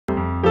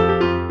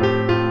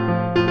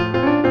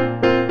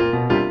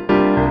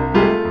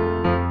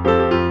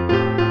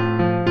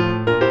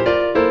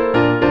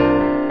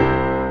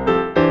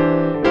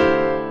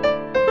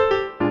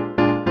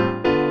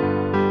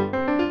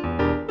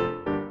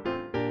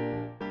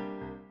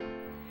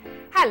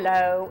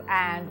Hello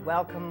and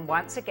welcome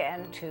once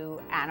again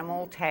to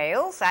Animal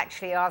Tales,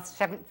 actually our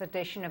 7th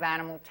edition of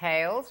Animal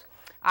Tales.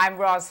 I'm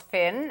Ros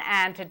Finn,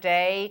 and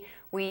today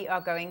we are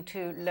going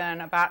to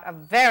learn about a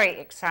very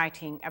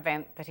exciting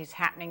event that is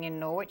happening in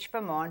Norwich,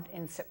 Vermont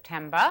in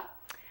September.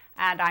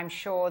 And I'm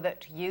sure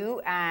that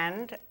you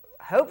and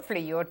hopefully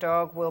your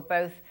dog will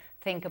both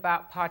think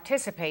about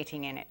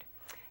participating in it.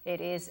 It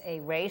is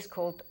a race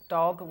called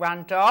Dog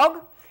Run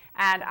Dog.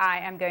 And I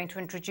am going to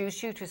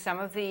introduce you to some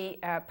of the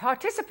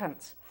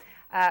participants.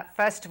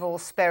 First of all,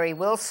 Sperry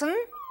Wilson,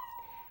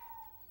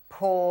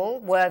 Paul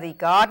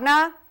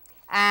Worthy-Gardner,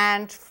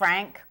 and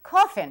Frank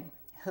Coffin,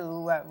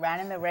 who ran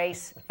in the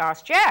race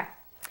last year.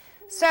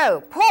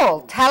 So,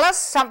 Paul, tell us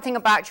something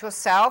about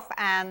yourself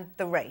and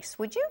the race,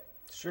 would you?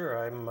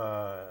 Sure.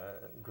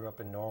 Grew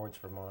up in Norwich,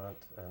 Vermont,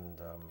 and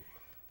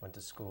went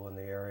to school in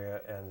the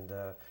area, and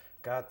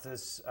got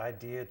this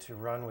idea to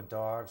run with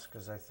dogs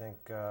because I think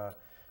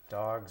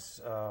dogs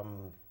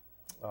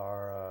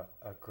are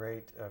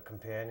great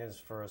companions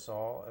for us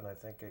all, and I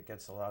think it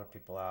gets a lot of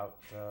people out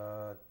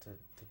to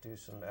do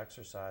some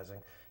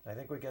exercising. And I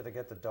think we get to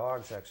get the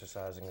dogs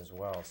exercising as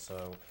well.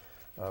 So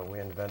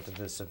we invented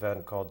this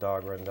event called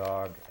Dog Run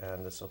Dog,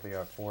 and this will be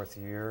our 4th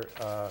year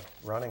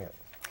running it.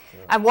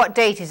 And what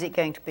date is it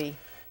going to be?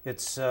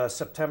 It's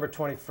September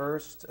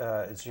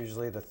 21st. It's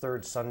usually the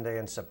 3rd Sunday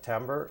in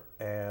September,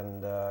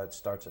 and it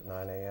starts at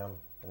 9 a.m.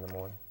 in the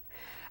morning.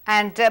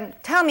 And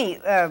tell me,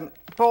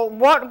 Paul,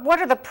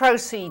 what are the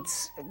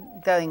proceeds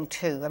going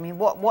to? I mean,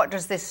 what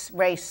does this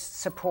race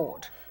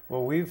support?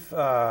 Well, we've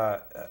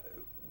are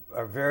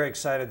very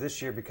excited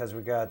this year because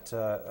we got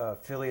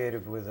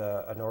affiliated with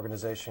an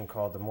organization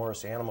called the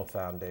Morris Animal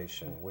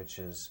Foundation, which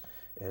is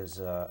it's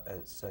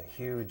a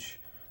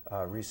huge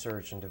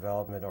research and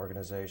development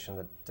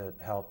organization that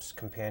helps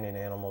companion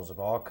animals of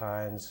all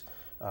kinds,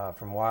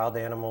 from wild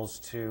animals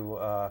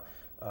to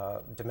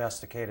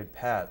domesticated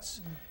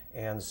pets.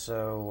 And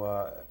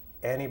so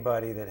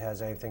anybody that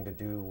has anything to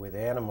do with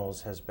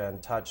animals has been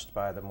touched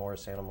by the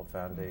Morris Animal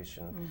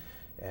Foundation.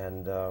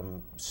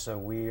 And so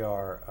we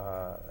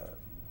are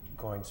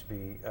going to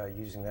be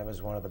using them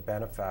as one of the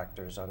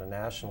benefactors on a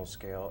national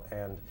scale.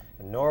 And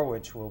in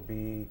Norwich, we'll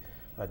be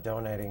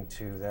donating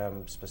to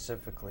them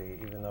specifically,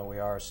 even though we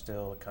are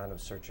still kind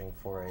of searching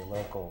for a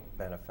local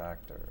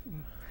benefactor.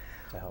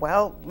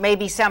 Well,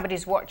 maybe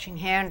somebody's watching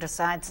here and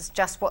decides it's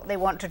just what they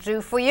want to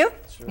do for you.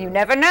 Sure. You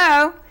never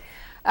know.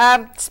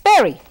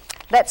 Sperry,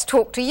 let's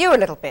talk to you a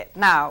little bit.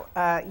 Now,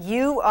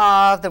 you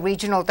are the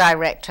regional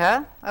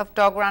director of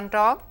Dog Run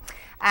Dog,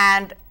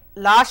 and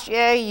last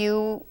year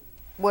you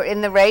were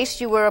in the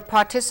race. You were a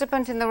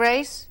participant in the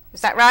race.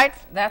 Is that right?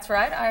 That's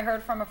right. I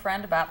heard from a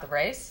friend about the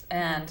race,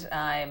 and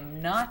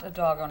I'm not a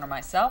dog owner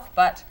myself,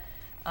 but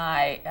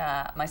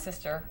my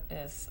sister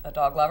is a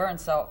dog lover, and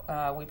so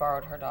we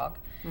borrowed her dog.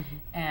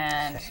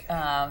 And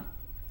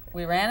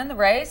we ran in the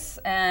race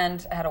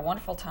and had a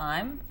wonderful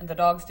time, and the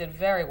dogs did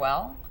very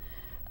well.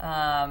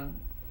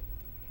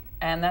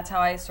 And that's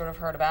how I sort of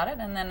heard about it,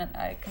 and then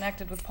I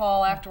connected with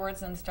Paul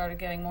afterwards and started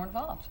getting more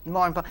involved.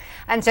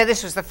 And so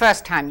this was the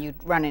first time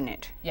you'd run in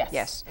it? Yes.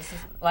 Yes.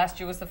 Last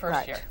year was the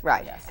first year.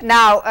 Right. Yes.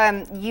 Now,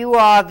 you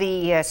are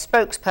the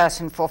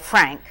spokesperson for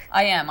Frank.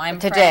 I am. I'm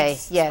today.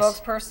 Frank's Yes.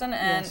 spokesperson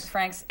and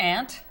Frank's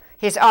aunt.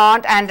 His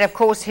aunt, and of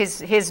course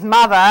his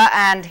mother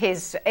and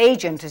his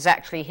agent is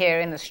actually here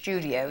in the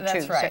studio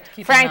too. That's right.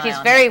 So Frank is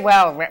very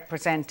well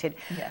represented.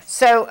 Yes.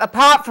 So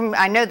apart from,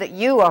 I know that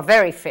you are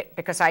very fit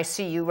because I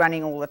see you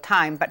running all the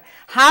time, but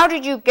how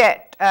did you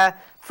get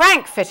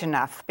Frank fit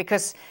enough?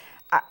 Because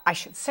I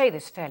should say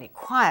this fairly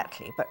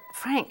quietly, but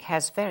Frank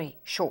has very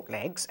short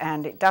legs,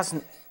 and it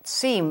doesn't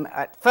seem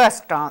at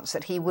first glance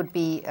that he would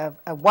be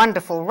a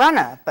wonderful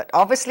runner, but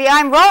obviously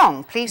I'm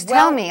wrong. Please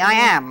tell me I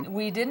am.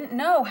 We didn't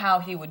know how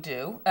he would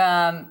do,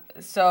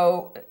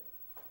 so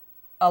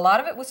a lot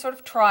of it was sort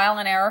of trial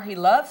and error. He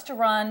loves to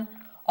run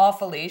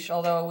off a leash,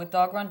 although with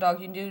Dog Run Dog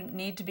you do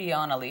need to be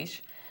on a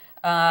leash,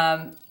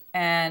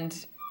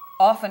 and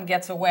often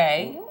gets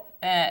away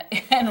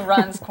and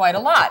runs quite a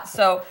lot.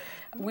 So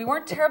we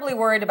weren't terribly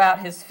worried about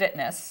his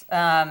fitness.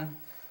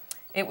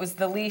 It was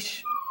the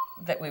leash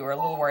that we were a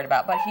little worried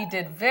about, but he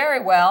did very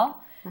well.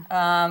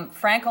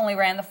 Frank only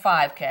ran the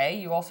 5K.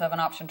 You also have an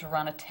option to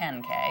run a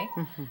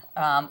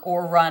 10K,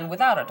 or run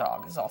without a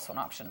dog is also an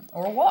option,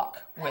 or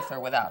walk with or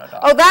without a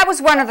dog. Oh, that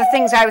was one of the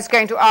things I was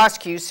going to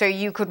ask you. So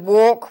you could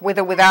walk with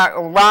or without,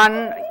 or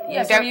run.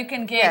 Yes, so you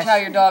can gauge how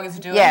your dog is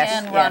doing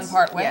and run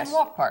part way and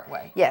walk part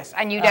way. Yes,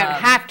 and you don't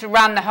have to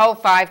run the whole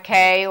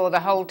 5K or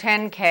the whole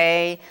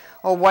 10K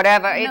or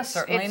whatever. No,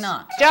 certainly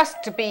not.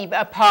 Just to be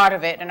a part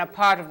of it and a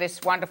part of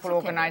this wonderful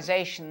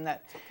organization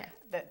that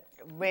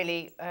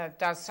really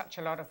does such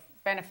a lot of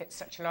benefits,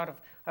 such a lot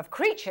of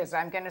creatures,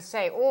 I'm going to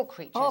say, all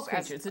creatures. All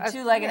creatures, the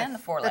two-legged and the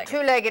four-legged. The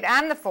two-legged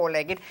and the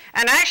four-legged.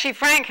 And actually,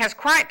 Frank has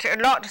quite a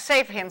lot to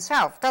say for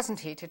himself, doesn't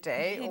he,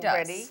 today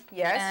already? Does.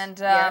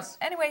 Yes.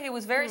 And anyway, he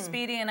was very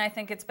speedy, and I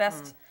think it's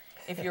best,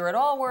 if you're at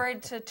all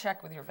worried, to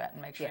check with your vet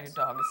and make sure your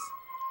dog is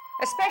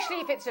especially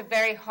if it's a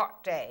very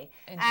hot day.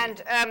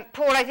 Indeed. And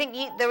Paul, I think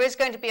there is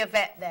going to be a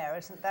vet there,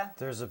 isn't there?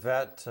 There's a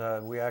vet.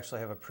 We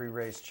actually have a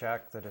pre-race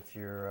check that if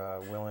you're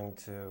willing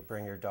to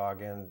bring your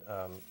dog in,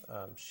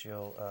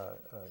 she'll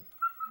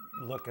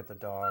look at the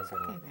dog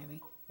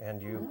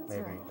and you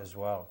maybe as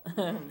well.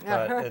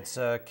 But it's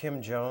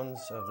Kim Jones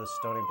of the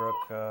Stony Brook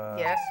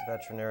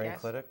Veterinarian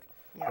Clinic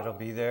that'll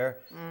be there.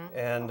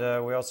 And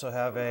we also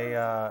have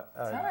a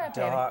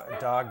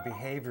dog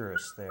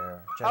behaviorist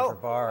there, Jennifer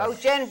Barr. Oh,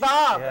 Jen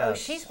Barr. Yes. Oh,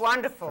 she's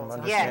wonderful. From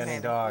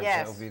Understanding Dogs.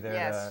 Yes. That'll be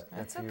there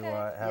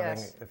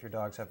if your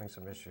dog's having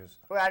some issues.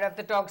 Right, if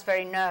the dog's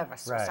very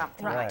nervous or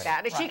something like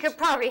that. She could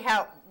probably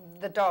help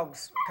the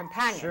dog's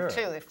companion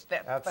too, if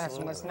that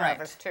person was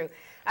nervous too.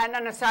 And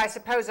then, so I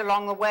suppose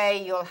along the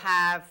way you'll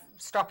have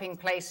stopping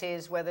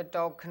places where the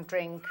dog can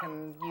drink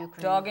and you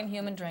can... Dog and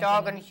human drinking.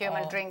 Dog and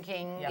human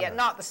drinking. Yeah,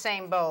 not the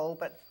same bowl,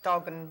 but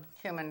dog and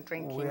human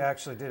drinking. We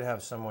actually did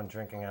have someone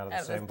drinking out of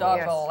the same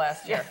dog bowl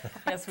last year.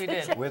 Yes, we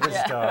did. With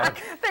his dog.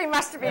 They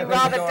must have been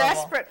rather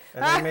desperate.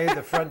 And they made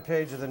the front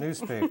page of the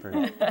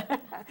newspaper.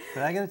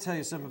 But I got to tell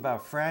you something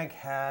about Frank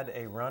had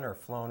a runner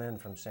flown in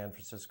from San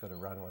Francisco to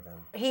run with him.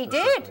 He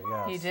did?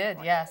 Yes. He did,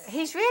 yes.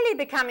 He's really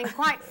becoming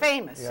quite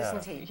famous,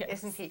 isn't he?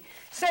 Yes. Isn't he?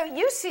 So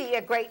you see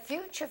a great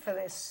future for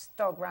this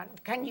dog run.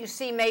 Can you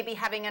see maybe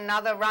having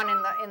another run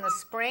in the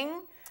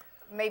spring?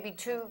 Maybe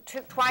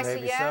twice a year?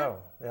 Maybe so.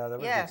 Yeah, that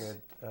would be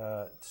good.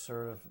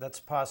 That's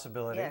a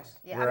possibility. Yes.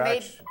 Yeah.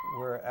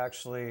 We're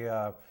actually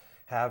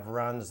have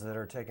runs that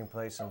are taking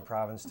place in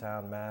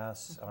Provincetown,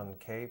 Mass, on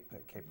Cape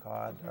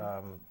Cod,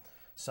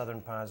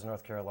 Southern Pines,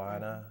 North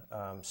Carolina.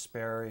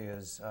 Sperry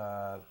is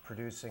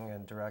producing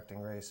and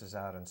directing races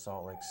out in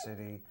Salt Lake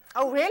City.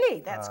 Oh, really?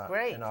 That's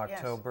great. In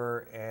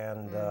October,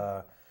 and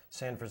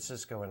San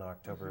Francisco in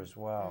October as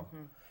well.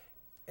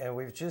 And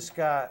we have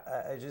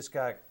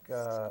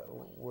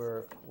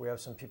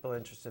some people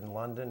interested in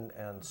London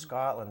and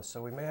Scotland,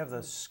 so we may have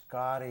the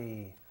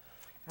Scotty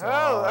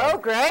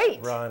great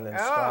run in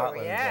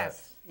Scotland.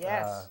 Yes.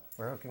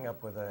 We're hooking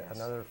up with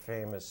another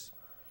famous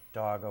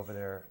dog over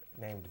there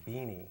named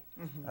Beanie.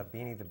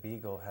 Beanie the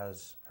Beagle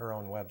has her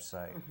own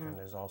website and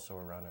is also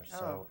a runner.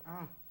 So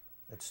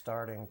it's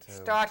starting.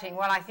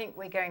 Well, I think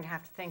we're going to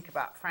have to think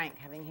about Frank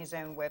having his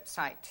own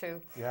website too.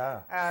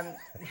 Yeah. I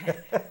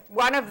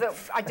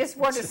just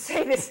want to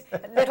say this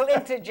little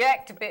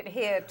interject a bit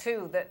here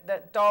too,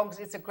 that dogs,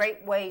 it's a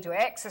great way to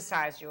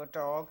exercise your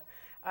dog,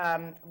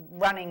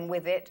 running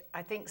with it.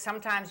 I think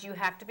sometimes you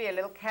have to be a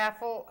little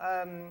careful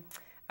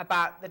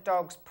about the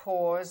dog's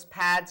paws,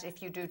 pads.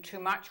 If you do too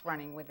much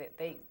running with it,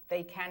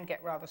 they can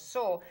get rather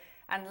sore.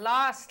 And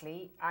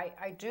lastly,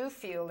 I do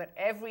feel that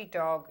every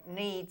dog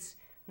needs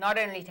not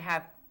only to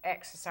have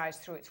exercise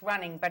through its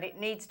running, but it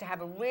needs to have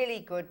a really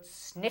good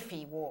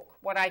sniffy walk,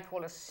 what I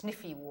call a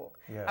sniffy walk.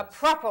 Yes. A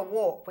proper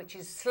walk, which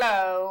is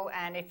slow,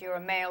 and if you're a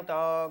male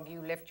dog,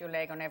 you lift your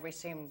leg on every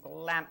single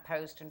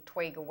lamppost and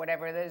twig or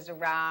whatever is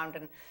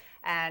around,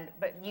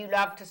 but you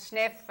love to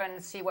sniff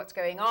and see what's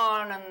going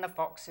on and the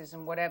foxes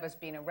and whatever's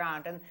been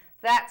around, and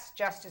that's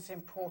just as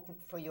important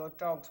for your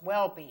dog's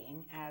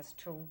well-being as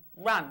to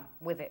run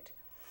with it.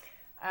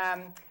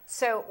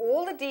 So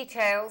all the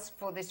details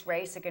for this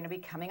race are going to be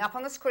coming up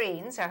on the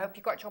screen, so I hope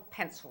you've got your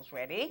pencils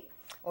ready,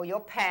 or your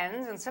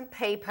pens and some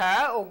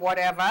paper or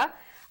whatever.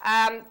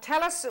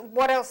 Tell us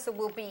what else there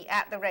will be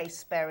at the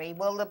race, Berry.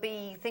 Will there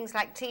be things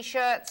like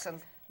T-shirts?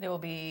 There will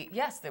be,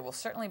 yes, there will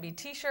certainly be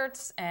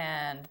T-shirts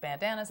and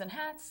bandanas and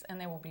hats, and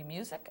there will be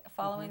music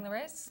following the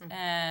race,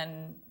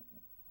 and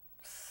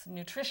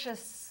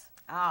nutritious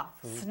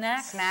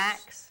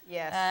snacks,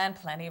 yes, and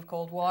plenty of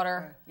cold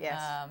water,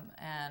 yes,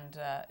 and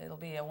it'll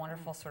be a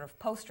wonderful sort of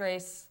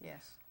post-race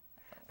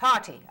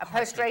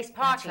post-race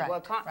party. That's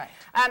Well, right.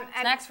 And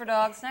snacks for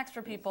dogs, snacks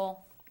for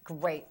people.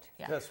 Great.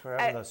 Yeah. Yes, we're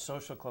having the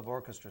social club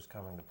orchestras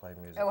coming to play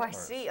music. Oh, I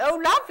see. Oh,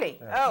 lovely.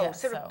 Yeah.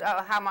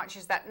 Oh, how much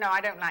is that? No,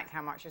 I don't like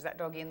how much is that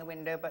doggy in the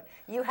window, but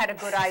you had a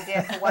good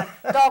idea for one.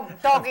 Dog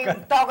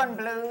on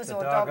Blues the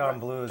or Dog on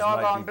Blues.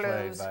 Dog might on be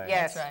Blues. By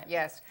Yes, right.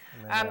 yes.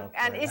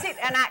 And is it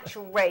an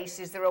actual race?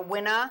 Is there a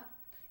winner?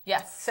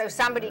 Yes. So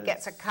somebody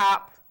gets a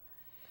cup.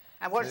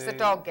 And what does the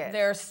dog get?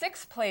 There are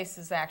 6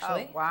 places,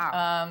 actually. Oh,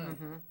 wow.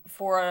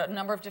 For a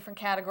number of different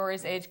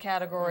categories, age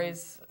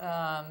categories,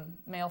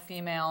 male,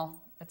 female,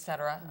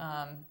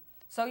 etc.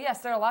 So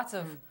yes, there are lots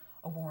of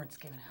awards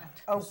given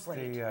out. Oh,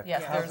 great.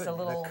 There's a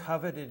little... The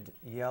coveted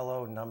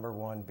yellow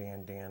 #1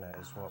 bandana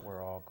is what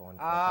we're all going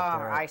for.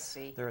 I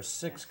see. There are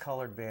 6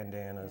 colored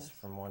bandanas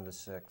from 1 to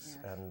 6,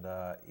 and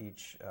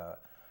each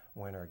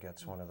winner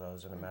gets one of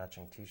those and a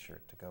matching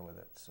T-shirt to go with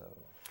it. So.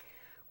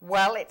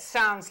 Well, it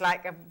sounds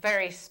like a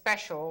very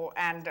special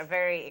and a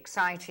very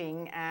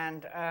exciting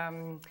and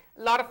a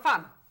lot of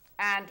fun.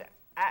 And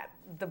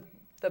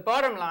the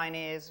bottom line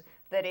is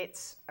that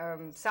it's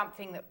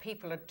something that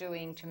people are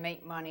doing to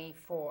make money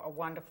for a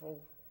wonderful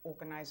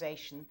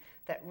organization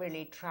that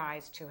really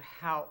tries to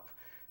help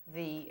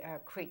the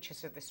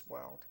creatures of this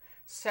world.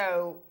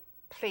 So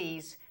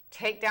please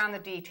take down the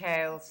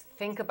details,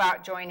 think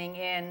about joining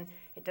in.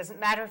 It doesn't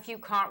matter if you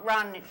can't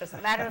run, it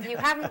doesn't matter if you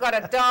haven't got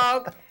a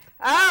dog.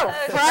 Oh,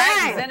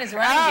 Frank! Frank is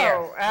running here.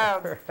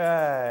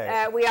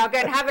 Right. We are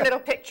going to have a little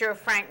picture of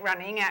Frank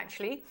running,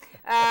 actually.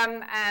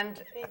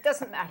 And it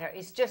doesn't matter.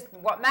 It's just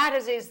what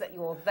matters is that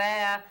you're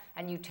there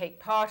and you take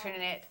part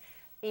in it,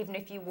 even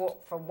if you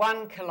walk for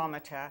 1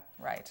 kilometer.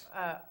 Right.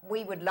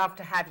 We would love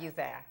to have you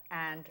there.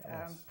 And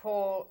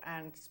Paul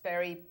and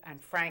Sperry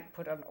and Frank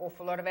put an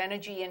awful lot of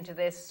energy into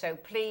this. So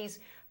please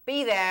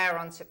be there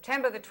on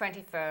September the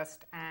 21st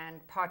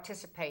and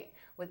participate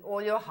with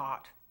all your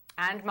heart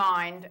and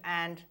mind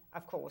and,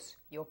 of course,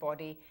 your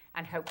body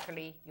and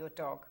hopefully your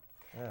dog.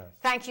 Yes.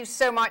 Thank you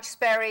so much,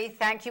 Sperry.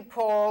 Thank you,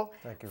 Paul.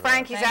 Thank you,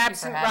 Frank Roz. is Thank you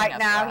absent for having right us,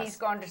 now. Roz. He's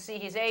gone to see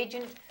his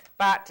agent,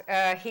 but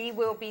he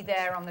will be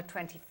there on the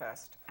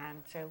 21st.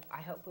 And so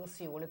I hope we'll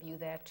see all of you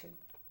there too.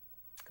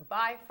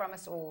 Goodbye from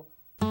us all.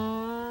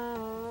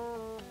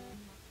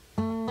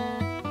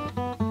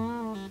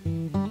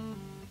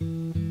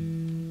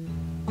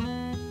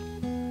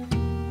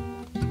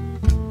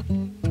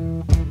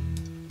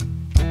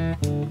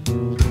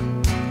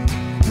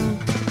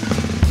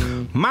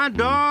 My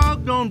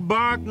dog don't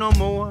bark no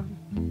more,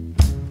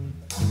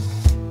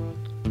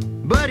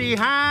 but he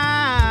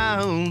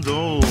howls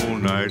all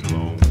night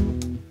long.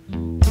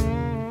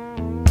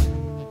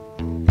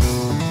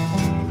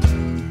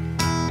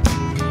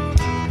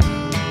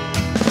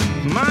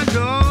 My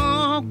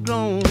dog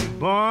don't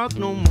bark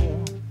no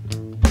more,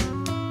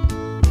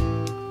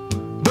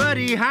 but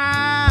he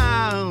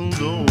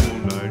howls all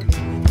night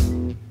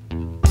long.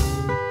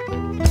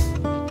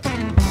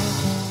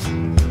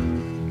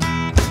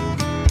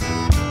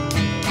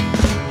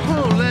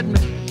 Oh, let me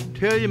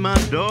tell you, my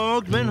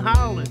dog's been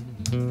howling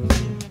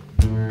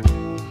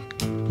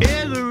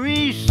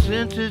ever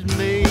since his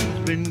mate's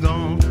been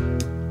gone.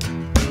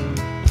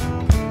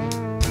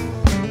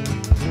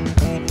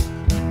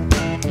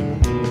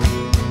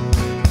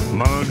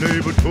 My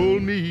neighbor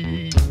told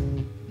me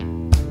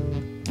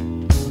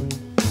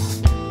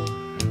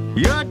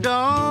your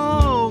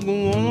dog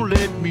won't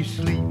let me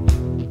sleep.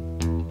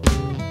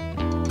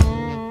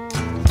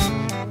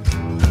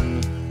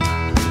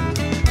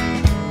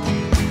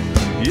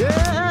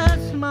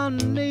 Yes, my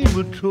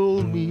neighbor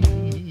told me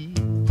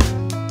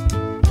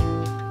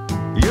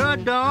your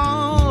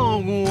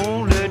dog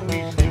won't let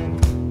me sleep.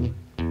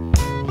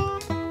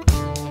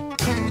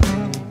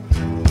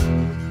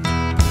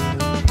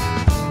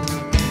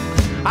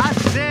 I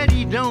said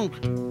he don't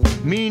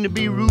mean to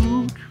be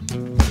rude,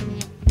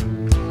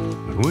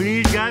 but when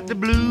he's got the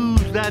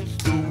blues, that's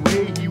the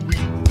way he